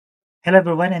Hello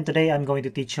everyone, and today I'm going to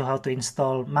teach you how to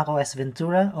install macOS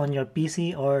Ventura on your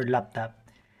PC or laptop.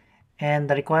 And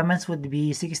the requirements would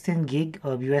be 16 gig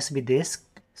of USB disk,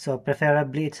 so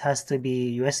preferably it has to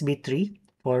be USB 3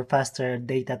 for faster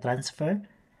data transfer,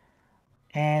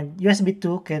 and USB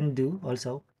 2 can do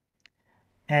also.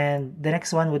 And the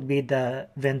next one would be the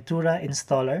Ventura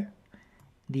installer,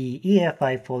 the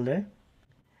EFI folder,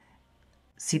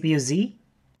 CPU Z,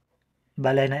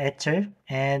 Balena Etcher,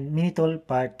 and Minitool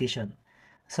partition.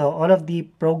 So all of the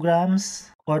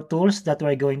programs or tools that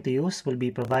we're going to use will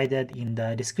be provided in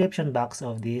the description box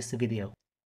of this video.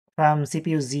 From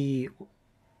CPU-Z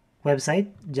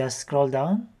website, just scroll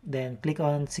down, then click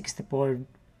on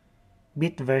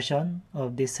 64-bit version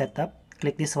of this setup.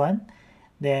 Click this one,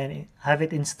 then have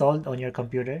it installed on your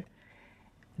computer.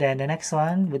 Then the next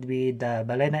one would be the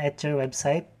Balena Etcher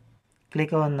website.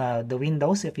 Click on the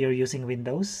Windows if you're using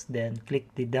Windows, then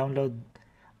click the download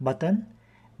button,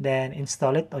 then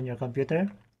install it on your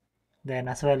computer, then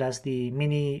as well as the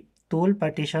mini tool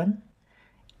partition,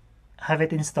 have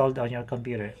it installed on your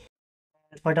computer.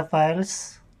 For the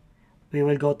files, we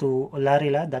will go to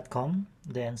olarila.com,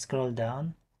 then scroll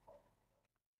down,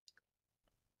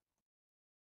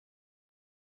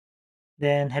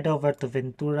 then head over to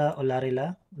Ventura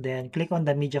Olarila, then click on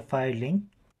the media file link,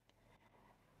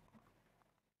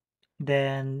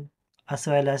 then as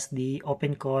well as the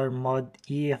OpenCore mod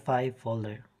EFI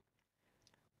folder.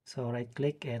 So right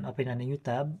click and open a new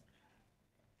tab.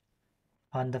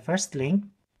 On the first link,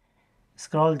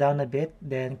 scroll down a bit,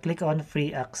 then click on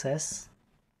free access.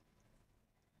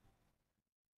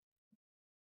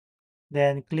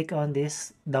 Then click on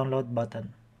this download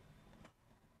button.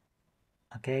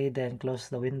 Okay, then close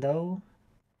the window.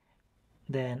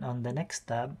 Then on the next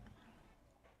tab,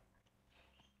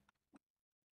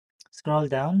 scroll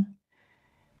down.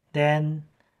 Then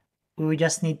we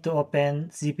just need to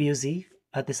open CPU-Z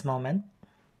at this moment.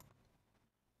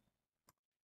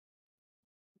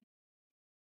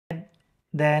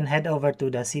 Then head over to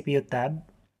the CPU tab.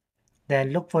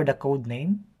 Then look for the code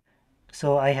name.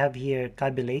 So I have here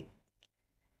Kaby Lake.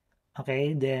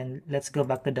 Okay, then let's go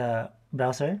back to the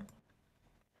browser.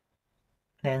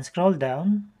 Then scroll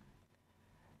down.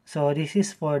 So this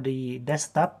is for the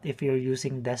desktop if you're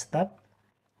using desktop.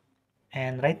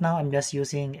 And right now I'm just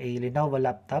using a Lenovo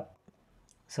laptop.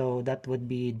 So that would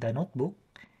be the notebook.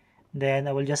 Then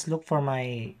I will just look for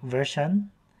my version.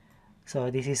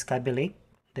 So this is Kaby Lake.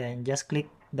 Then just click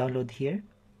download here.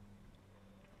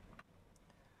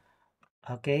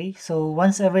 Okay, so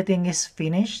once everything is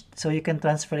finished, so you can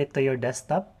transfer it to your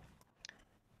desktop.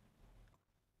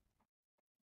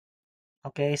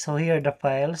 Okay, so here are the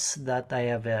files that I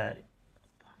have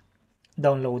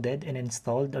downloaded and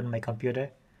installed on my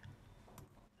computer.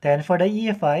 Then for the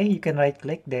EFI, you can right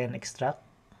click, then extract,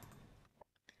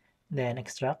 then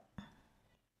extract.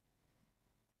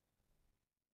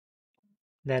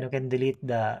 Then you can delete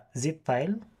the zip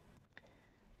file.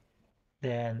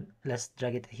 Then let's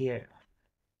drag it here.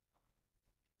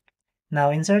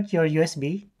 Now insert your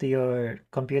USB to your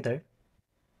computer.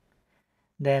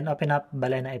 Then open up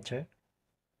Balena Etcher.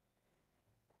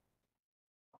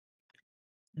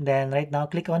 Then right now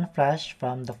click on flash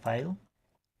from the file.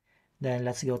 Then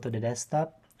let's go to the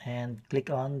desktop and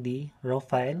click on the raw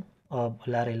file of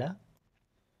Olarila.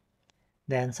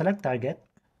 Then select target.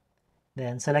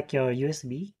 Then select your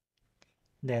USB.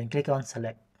 Then click on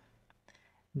select.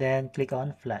 Then click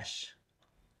on flash.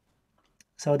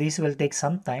 So this will take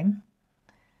some time.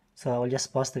 So I will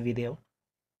just pause the video.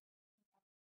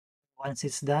 Once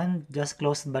it's done, just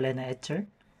close Balena Etcher.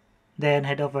 Then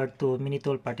head over to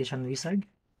Minitool Partition Wizard.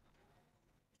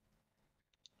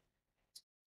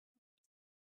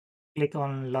 Click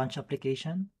on Launch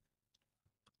Application.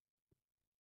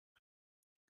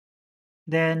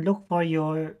 Then look for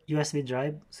your USB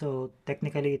drive. So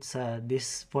technically it's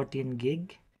this 14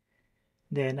 gig.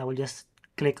 Then I will just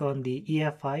click on the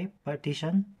EFI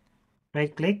partition.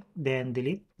 Right click, then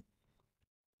delete.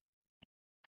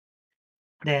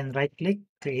 Then right click,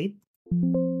 create.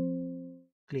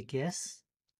 Click yes.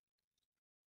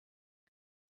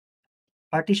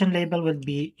 Partition label will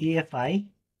be EFI.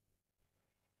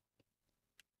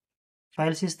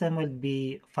 File system will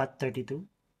be FAT32.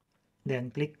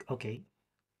 Then click OK.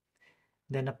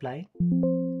 Then apply.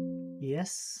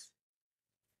 Yes.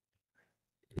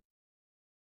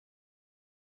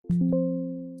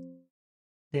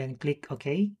 Then click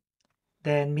OK.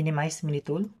 Then minimize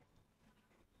Minitool.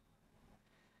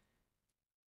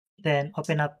 Then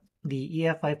open up the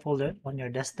EFI folder on your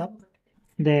desktop.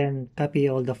 Then copy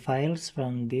all the files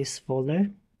from this folder.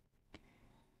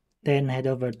 Then head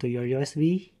over to your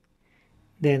USB.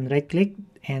 Then right click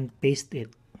and paste it.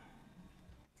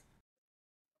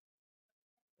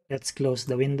 Let's close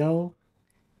the window.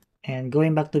 And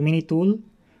going back to mini tool,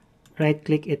 right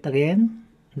click it again,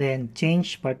 then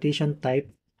change partition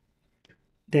type,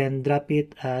 then drop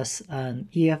it as an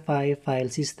EFI file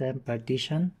system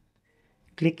partition.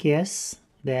 Click yes,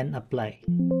 then apply,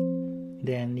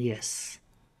 then yes.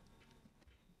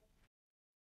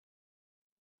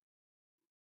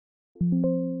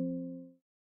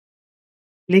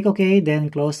 Click OK, then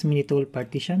close mini tool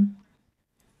partition.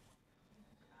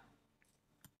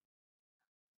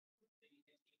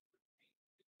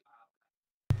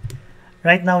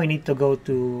 Right now we need to go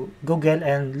to Google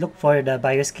and look for the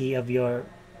BIOS key of your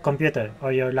computer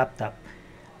or your laptop.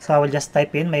 So I will just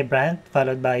type in my brand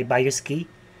followed by BIOS key.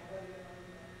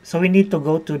 So we need to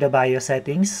go to the BIOS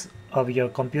settings of your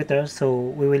computer. So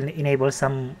we will enable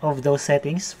some of those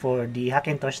settings for the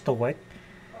Hackintosh to work.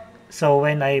 So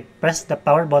when I press the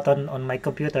power button on my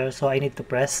computer, so I need to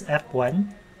press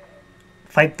F1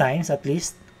 5 times at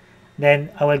least. Then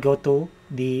I will go to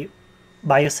the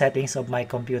BIOS settings of my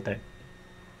computer.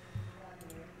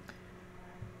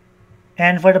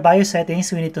 And for the BIOS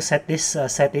settings, we need to set these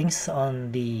settings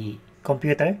on the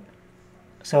computer.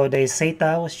 So the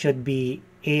SATA should be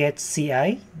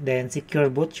AHCI, then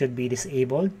secure boot should be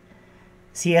disabled.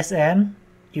 CSM,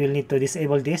 you will need to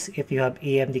disable this if you have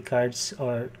AMD cards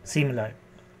or similar.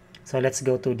 So let's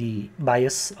go to the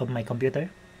BIOS of my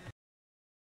computer.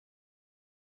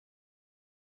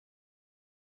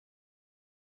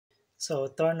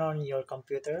 So turn on your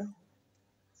computer,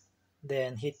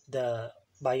 then hit the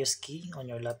BIOS key on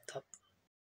your laptop.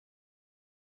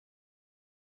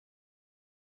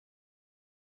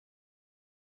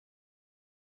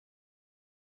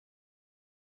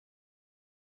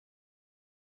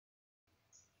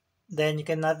 Then you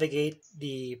can navigate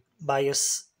the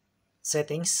BIOS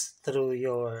settings through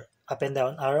your up and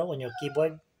down arrow on your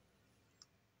keyboard.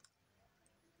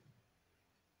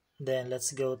 Then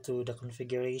let's go to the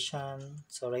configuration.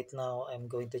 So right now I'm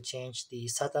going to change the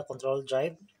SATA control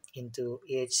drive into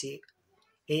AHCI.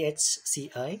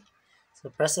 So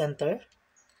press enter,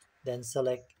 then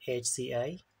select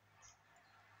AHCI.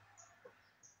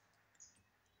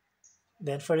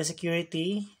 Then for the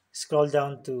security, scroll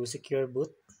down to secure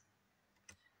boot.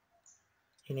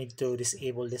 You need to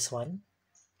disable this one.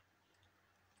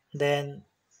 Then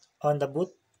on the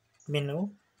boot menu,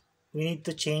 we need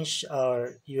to change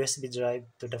our USB drive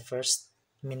to the first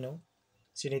menu.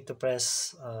 So you need to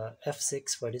press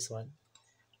F6 for this one.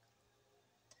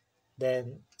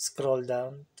 Then scroll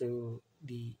down to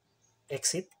the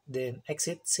exit, then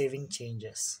exit saving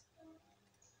changes.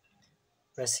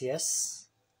 Press yes.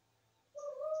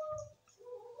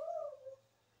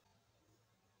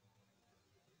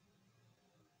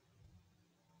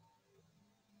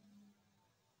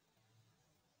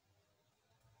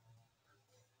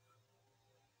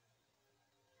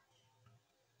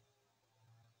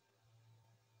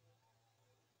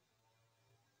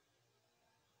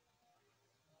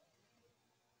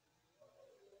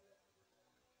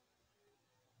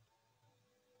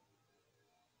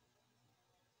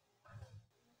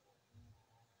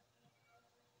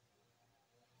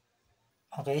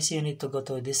 Okay, so you need to go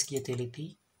to disk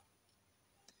utility,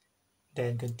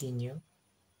 then continue.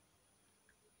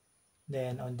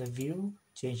 Then on the view,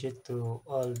 change it to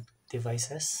all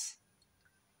devices.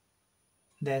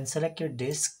 Then select your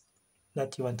disk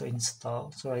that you want to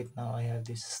install. So right now I have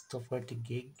this 240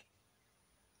 gig.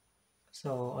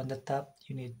 So on the top,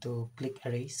 you need to click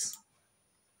erase.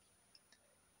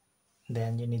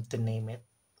 Then you need to name it.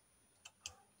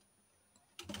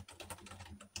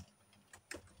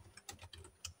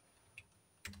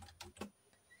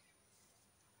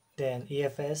 Then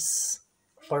EFS,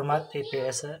 format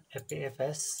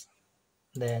APFS,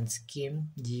 then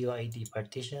scheme GUID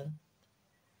partition,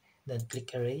 then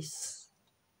click erase,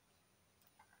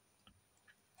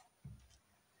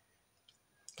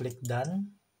 click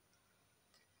done.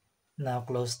 Now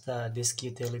close the disk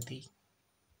utility.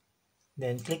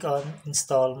 Then click on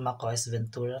install macOS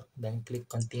Ventura, then click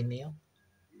continue.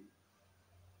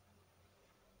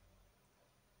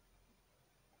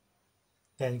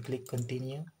 Then click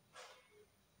continue.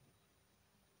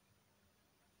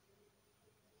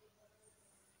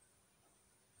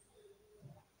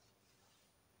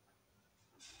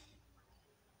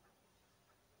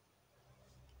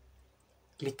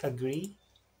 Click agree,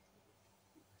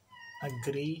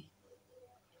 agree,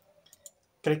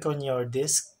 click on your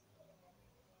disk,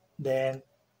 then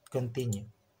continue.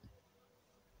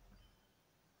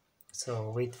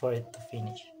 So wait for it to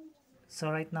finish.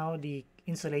 So right now the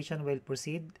installation will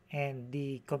proceed and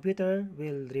the computer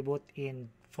will reboot in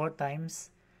 4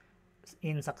 times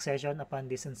in succession upon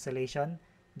this installation.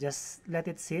 Just let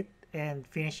it sit and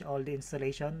finish all the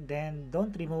installation, then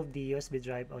don't remove the USB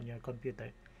drive on your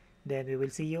computer. Then we will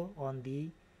see you on the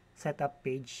setup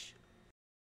page.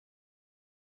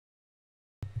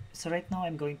 So right now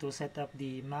I'm going to set up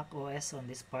the Mac OS on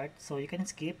this part, so you can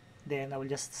skip, then I will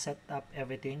just set up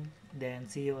everything, then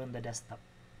see you on the desktop.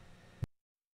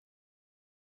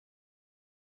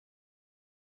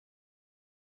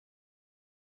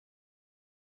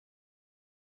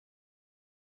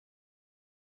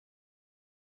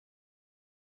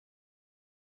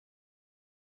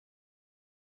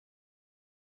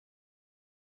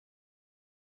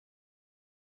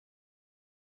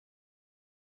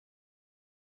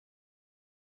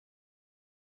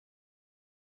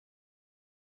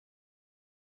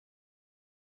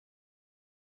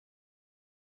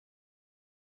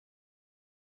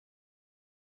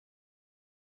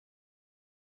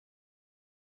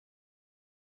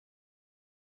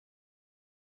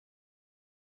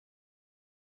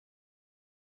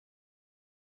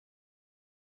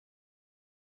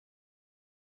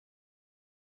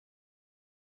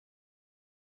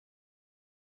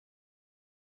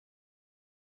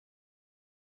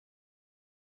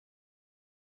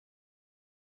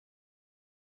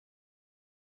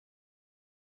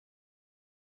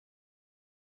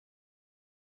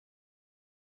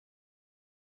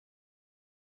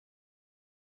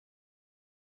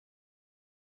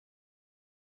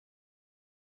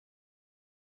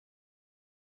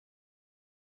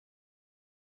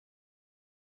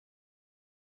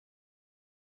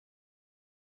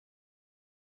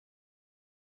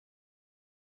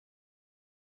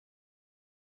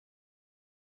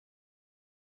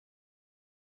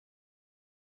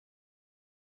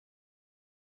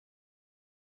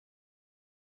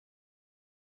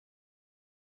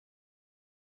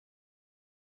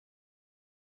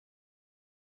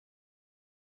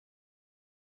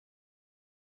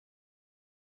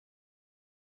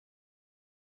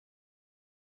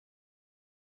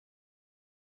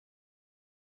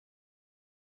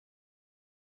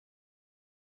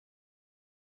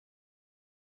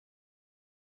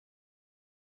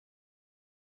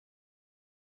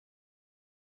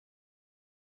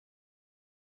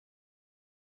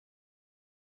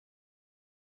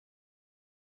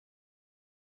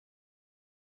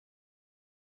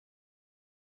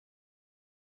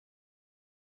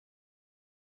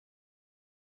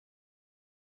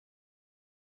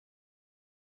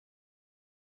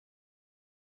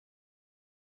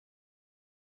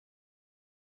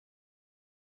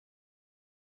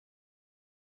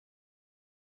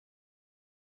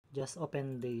 Just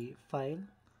open the file,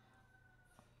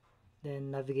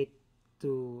 then navigate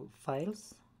to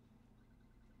Files,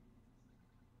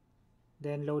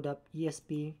 then load up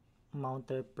ESP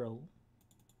Mounter Pro.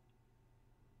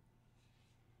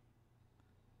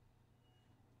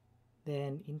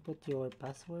 Then input your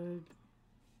password,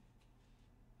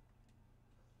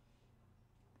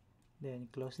 then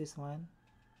close this one,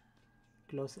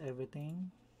 close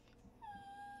everything.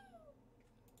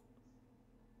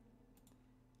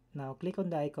 Now click on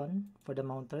the icon for the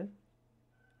mounter.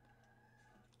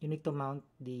 You need to mount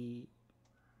the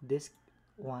disk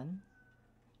 1,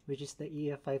 which is the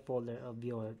EFI folder of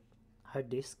your hard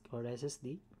disk or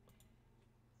SSD.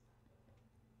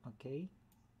 Okay.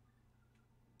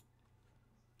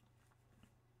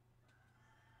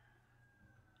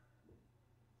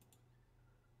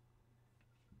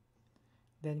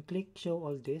 Then click show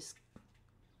all disk.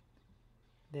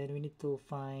 Then we need to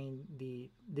find the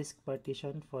disk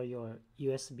partition for your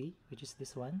USB, which is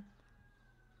this one.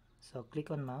 So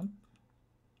click on mount,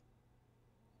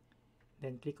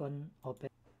 then click on open.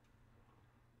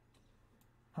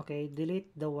 Okay,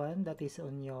 delete the one that is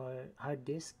on your hard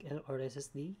disk or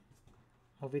SSD,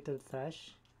 move it to the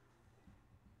trash.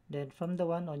 Then from the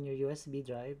one on your USB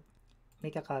drive,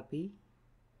 make a copy,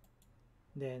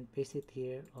 then paste it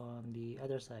here on the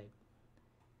other side.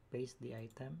 Paste the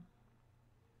item.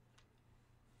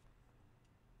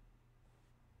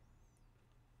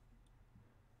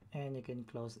 And you can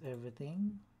close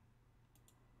everything.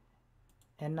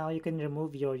 And now you can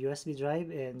remove your USB drive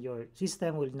and your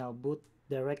system will now boot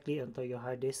directly onto your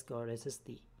hard disk or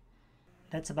SSD.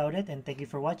 That's about it, and thank you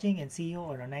for watching, and see you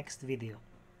on our next video.